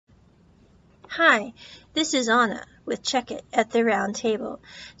Hi, this is Anna with Check It at the Round Table.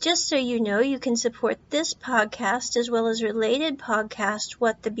 Just so you know, you can support this podcast as well as related podcasts,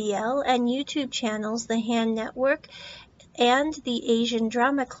 What the BL, and YouTube channels, The Hand Network and the Asian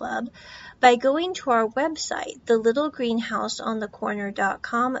Drama Club, by going to our website,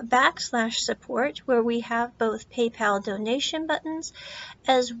 thelittlegreenhouseonthecorner.com/support, where we have both PayPal donation buttons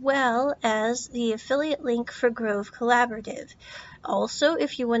as well as the affiliate link for Grove Collaborative. Also,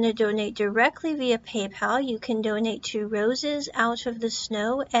 if you want to donate directly via PayPal, you can donate to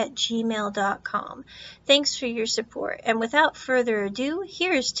rosesoutofthesnow@gmail.com. Thanks for your support. And without further ado,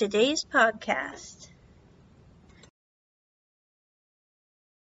 here's today's podcast.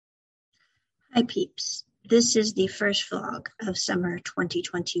 Hi peeps. This is the first vlog of summer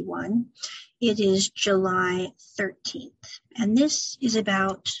 2021. It is July 13th, and this is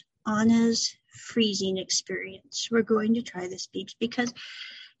about Anna's freezing experience. We're going to try this, peeps, because,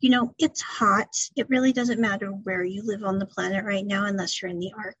 it's hot. It really doesn't matter where you live on the planet right now, unless you're in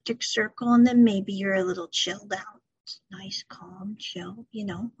the Arctic Circle, and then maybe you're a little chilled out. Nice, calm, chill,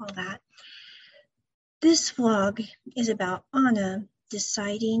 all that. This vlog is about Anna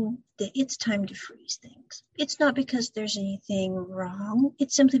deciding that it's time to freeze things. It's not because there's anything wrong.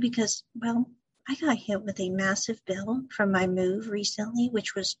 It's simply because, I got hit with a massive bill from my move recently,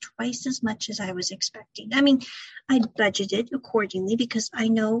 which was twice as much as I was expecting. I mean, I budgeted accordingly because I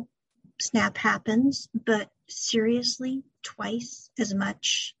know snap happens, but seriously, twice as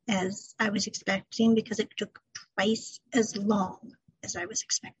much as I was expecting because it took twice as long as I was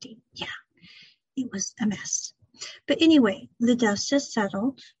expecting. Yeah, it was a mess. But anyway, the dust has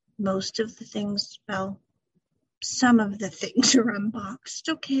settled. Most of the things, some of the things are unboxed.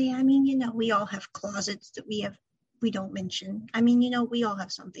 Okay, we all have closets that we don't mention. We all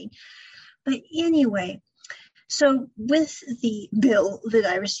have something. But anyway, so with the bill that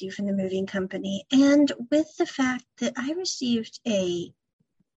I received from the moving company, and with the fact that I received a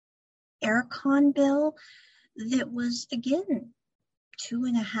aircon bill that was, again,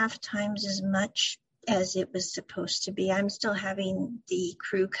 2.5 times as much as it was supposed to be. I'm still having the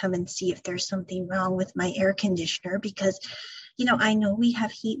crew come and see if there's something wrong with my air conditioner because, I know we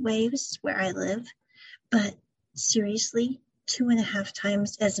have heat waves where I live, but seriously, 2.5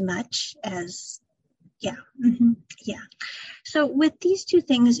 times as much as, yeah. So with these two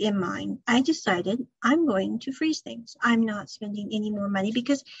things in mind, I decided I'm going to freeze things. I'm not spending any more money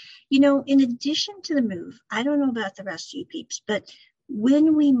because, in addition to the move, I don't know about the rest of you peeps, but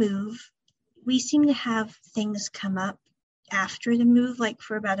when we move, we seem to have things come up after the move, like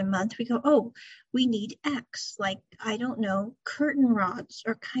for about a month. We go, oh, we need X. Like, I don't know, curtain rods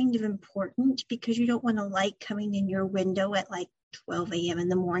are kind of important because you don't want a light coming in your window at like 12 a.m. in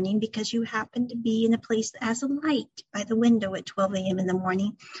the morning because you happen to be in a place that has a light by the window at 12 a.m. in the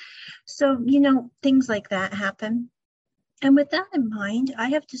morning. So, things like that happen. And with that in mind, I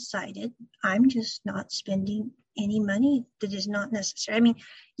have decided I'm just not spending any money that is not necessary.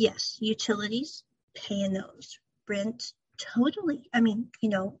 Yes, utilities, paying those, rent, totally. A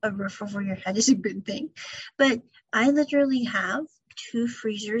roof over your head is a good thing. But I literally have 2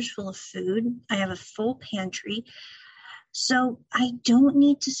 freezers full of food. I have a full pantry. So I don't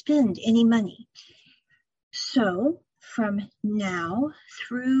need to spend any money. So from now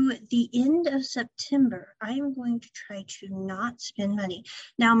through the end of September, I am going to try to not spend money.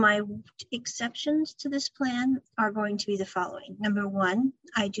 Now, my exceptions to this plan are going to be the following. Number 1,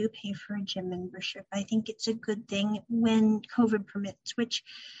 I do pay for a gym membership. I think it's a good thing when COVID permits, which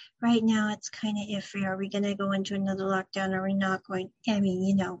right now it's kind of iffy. Are we going to go into another lockdown? Are we not going?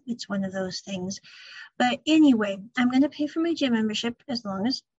 It's one of those things. But anyway, I'm going to pay for my gym membership as long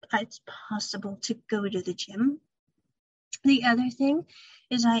as it's possible to go to the gym. The other thing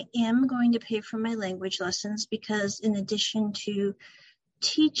is I am going to pay for my language lessons because in addition to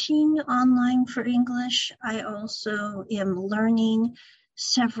teaching online for English, I also am learning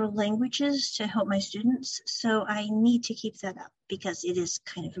several languages to help my students. So I need to keep that up because it is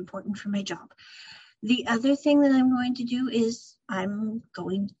kind of important for my job. The other thing that I'm going to do is I'm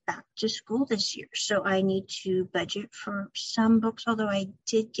going back to school this year. So I need to budget for some books, although I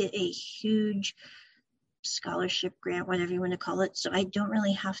did get a huge scholarship grant, whatever you want to call it. So I don't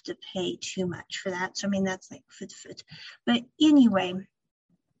really have to pay too much for that. So that's like foot. But anyway,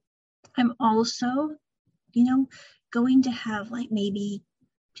 I'm also, going to have like maybe,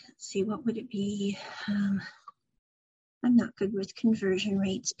 let's see, what would it be? I'm not good with conversion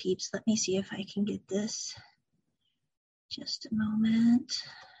rates, peeps. Let me see if I can get this. Just a moment.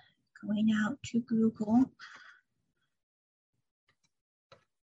 Going out to Google.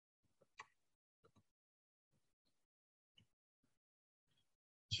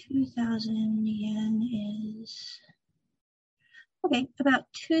 2,000 yen is, okay, about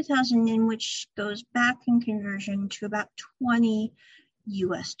 2,000 yen, which goes back in conversion to about 20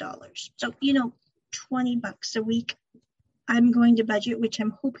 US dollars. So, 20 bucks a week. I'm going to budget, which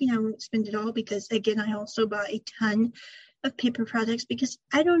I'm hoping I won't spend it all because, again, I also bought a ton of paper products because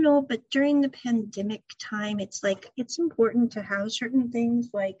I don't know, but during the pandemic time, it's important to have certain things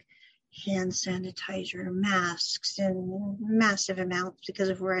like hand sanitizer, masks, and massive amounts because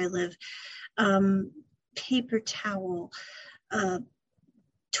of where I live, paper towel,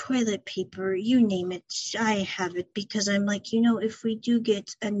 toilet paper, you name it, I have it because I'm like, if we do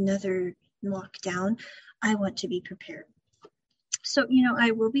get another lockdown, I want to be prepared. So,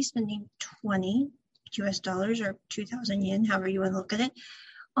 I will be spending 20 US dollars or 2,000 yen, however you want to look at it,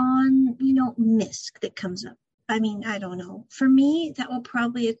 on, MISC that comes up. I mean, I don't know. For me, that will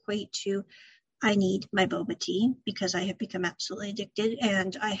probably equate to I need my boba tea because I have become absolutely addicted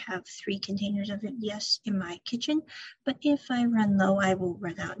and I have 3 containers of it, yes, in my kitchen. But if I run low, I will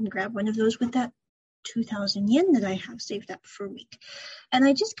run out and grab one of those with that 2,000 yen that I have saved up for a week. And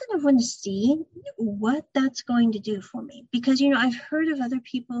I just kind of want to see what that's going to do for me because, I've heard of other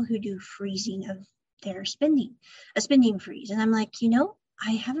people who do freezing of their spending, a spending freeze. And I'm like,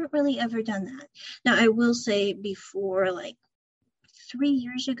 I haven't really ever done that. Now, I will say before, like 3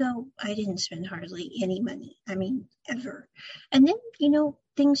 years ago, I didn't spend hardly any money. I mean, ever. And then,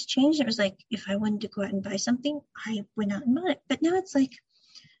 things changed. It was like, if I wanted to go out and buy something, I went out and bought it. But now it's like,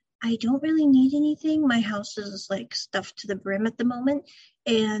 I don't really need anything. My house is like stuffed to the brim at the moment.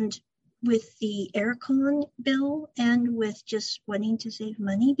 And with the aircon bill and with just wanting to save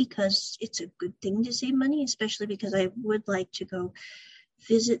money, because it's a good thing to save money, especially because I would like to go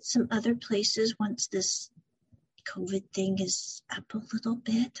visit some other places once this COVID thing is up a little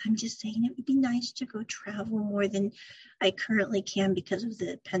bit. I'm just saying it would be nice to go travel more than I currently can because of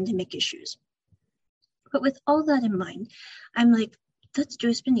the pandemic issues. But with all that in mind, I'm like, let's do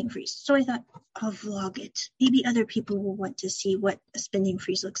a spending freeze. So I thought I'll vlog it. Maybe other people will want to see what a spending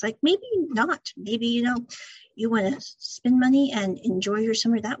freeze looks like. Maybe not. Maybe, you want to spend money and enjoy your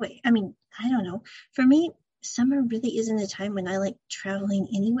summer that way. I mean, I don't know. For me, summer really isn't a time when I like traveling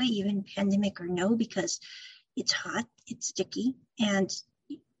anyway, even pandemic or no, because it's hot, it's sticky, and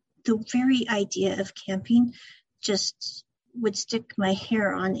the very idea of camping just would stick my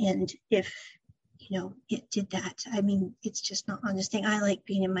hair on end if it did that. I mean, it's just not honest thing. I like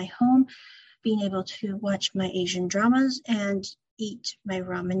being in my home, being able to watch my Asian dramas and eat my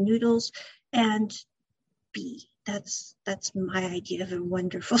ramen noodles and be. That's my idea of a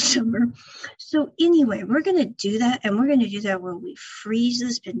wonderful summer. So anyway, we're going to do that, and we're going to do that where we freeze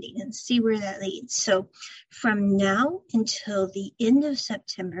the spending and see where that leads. So from now until the end of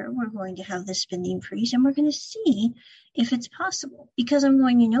September, we're going to have the spending freeze, and we're going to see if it's possible because I'm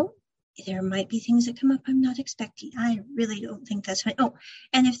going, there might be things that come up I'm not expecting. I really don't think that's fine. Oh,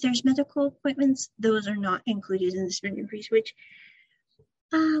 and if there's medical appointments, those are not included in the spending freeze, which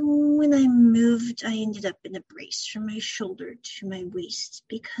when I moved, I ended up in a brace from my shoulder to my waist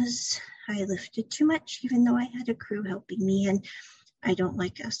because I lifted too much, even though I had a crew helping me. And I don't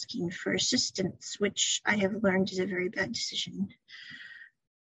like asking for assistance, which I have learned is a very bad decision.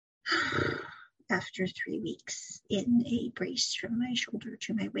 After 3 weeks in a brace from my shoulder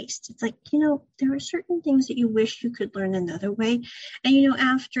to my waist. It's like, there are certain things that you wish you could learn another way. And,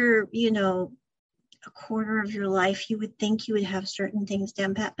 after, a quarter of your life, you would think you would have certain things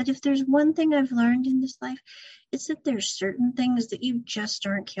down pat. But if there's one thing I've learned in this life, it's that there's certain things that you just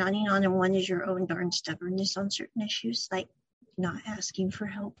aren't counting on. And one is your own darn stubbornness on certain issues, like not asking for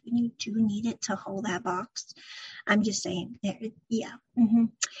help when you do need it to haul that box. I'm just saying, yeah. Mm-hmm.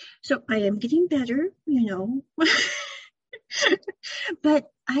 So I am getting better,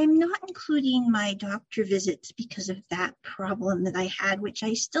 but I'm not including my doctor visits because of that problem that I had, which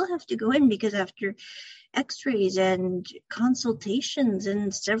I still have to go in because after x-rays and consultations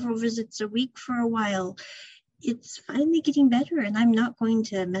and several visits a week for a while, it's finally getting better and I'm not going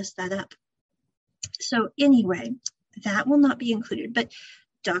to mess that up. So anyway, that will not be included, but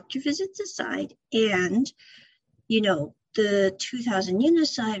doctor visits aside and, the 2,000 yen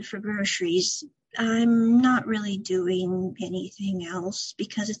aside for groceries, I'm not really doing anything else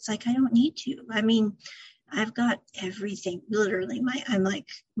because it's like, I don't need to. I mean, I've got everything, literally.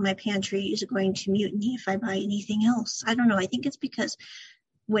 My pantry is going to mutiny if I buy anything else. I don't know. I think it's because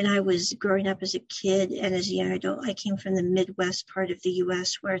when I was growing up as a kid and as a young adult, I came from the Midwest part of the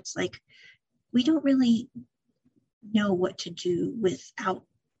U.S. where it's like, we don't really know what to do without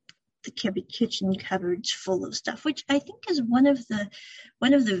the kitchen cupboards full of stuff, which I think is one of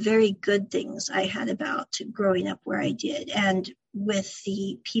the very good things I had about growing up where I did, and with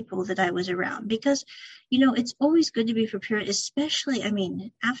the people that I was around, because, it's always good to be prepared, especially,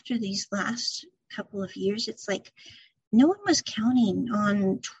 after these last couple of years, it's like no one was counting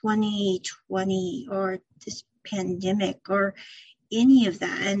on 2020 or this pandemic or any of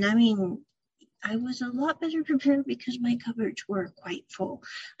that. And I was a lot better prepared because my cupboards were quite full.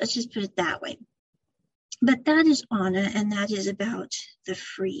 Let's just put it that way. But that is Anna, and that is about the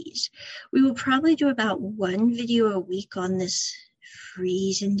freeze. We will probably do about one video a week on this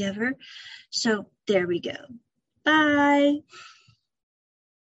freeze endeavor. So there we go. Bye.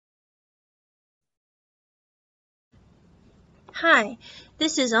 Hi,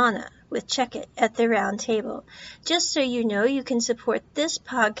 this is Anna with Check It at the Round Table. Just so you know, you can support this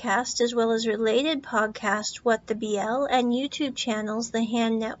podcast as well as related podcasts, What the BL, and YouTube channels, The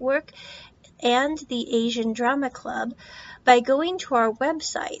Hand Network and the Asian Drama Club, by going to our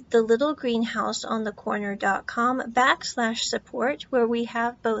website, thelittlegreenhouseonthecorner.com/support, where we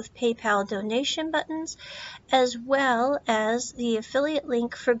have both PayPal donation buttons as well as the affiliate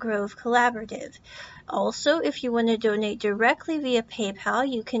link for Grove Collaborative. Also, if you want to donate directly via PayPal,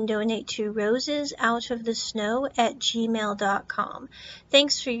 you can donate to rosesoutofthesnow@gmail.com.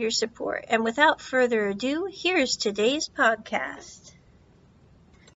 Thanks for your support. And without further ado, here's today's podcast.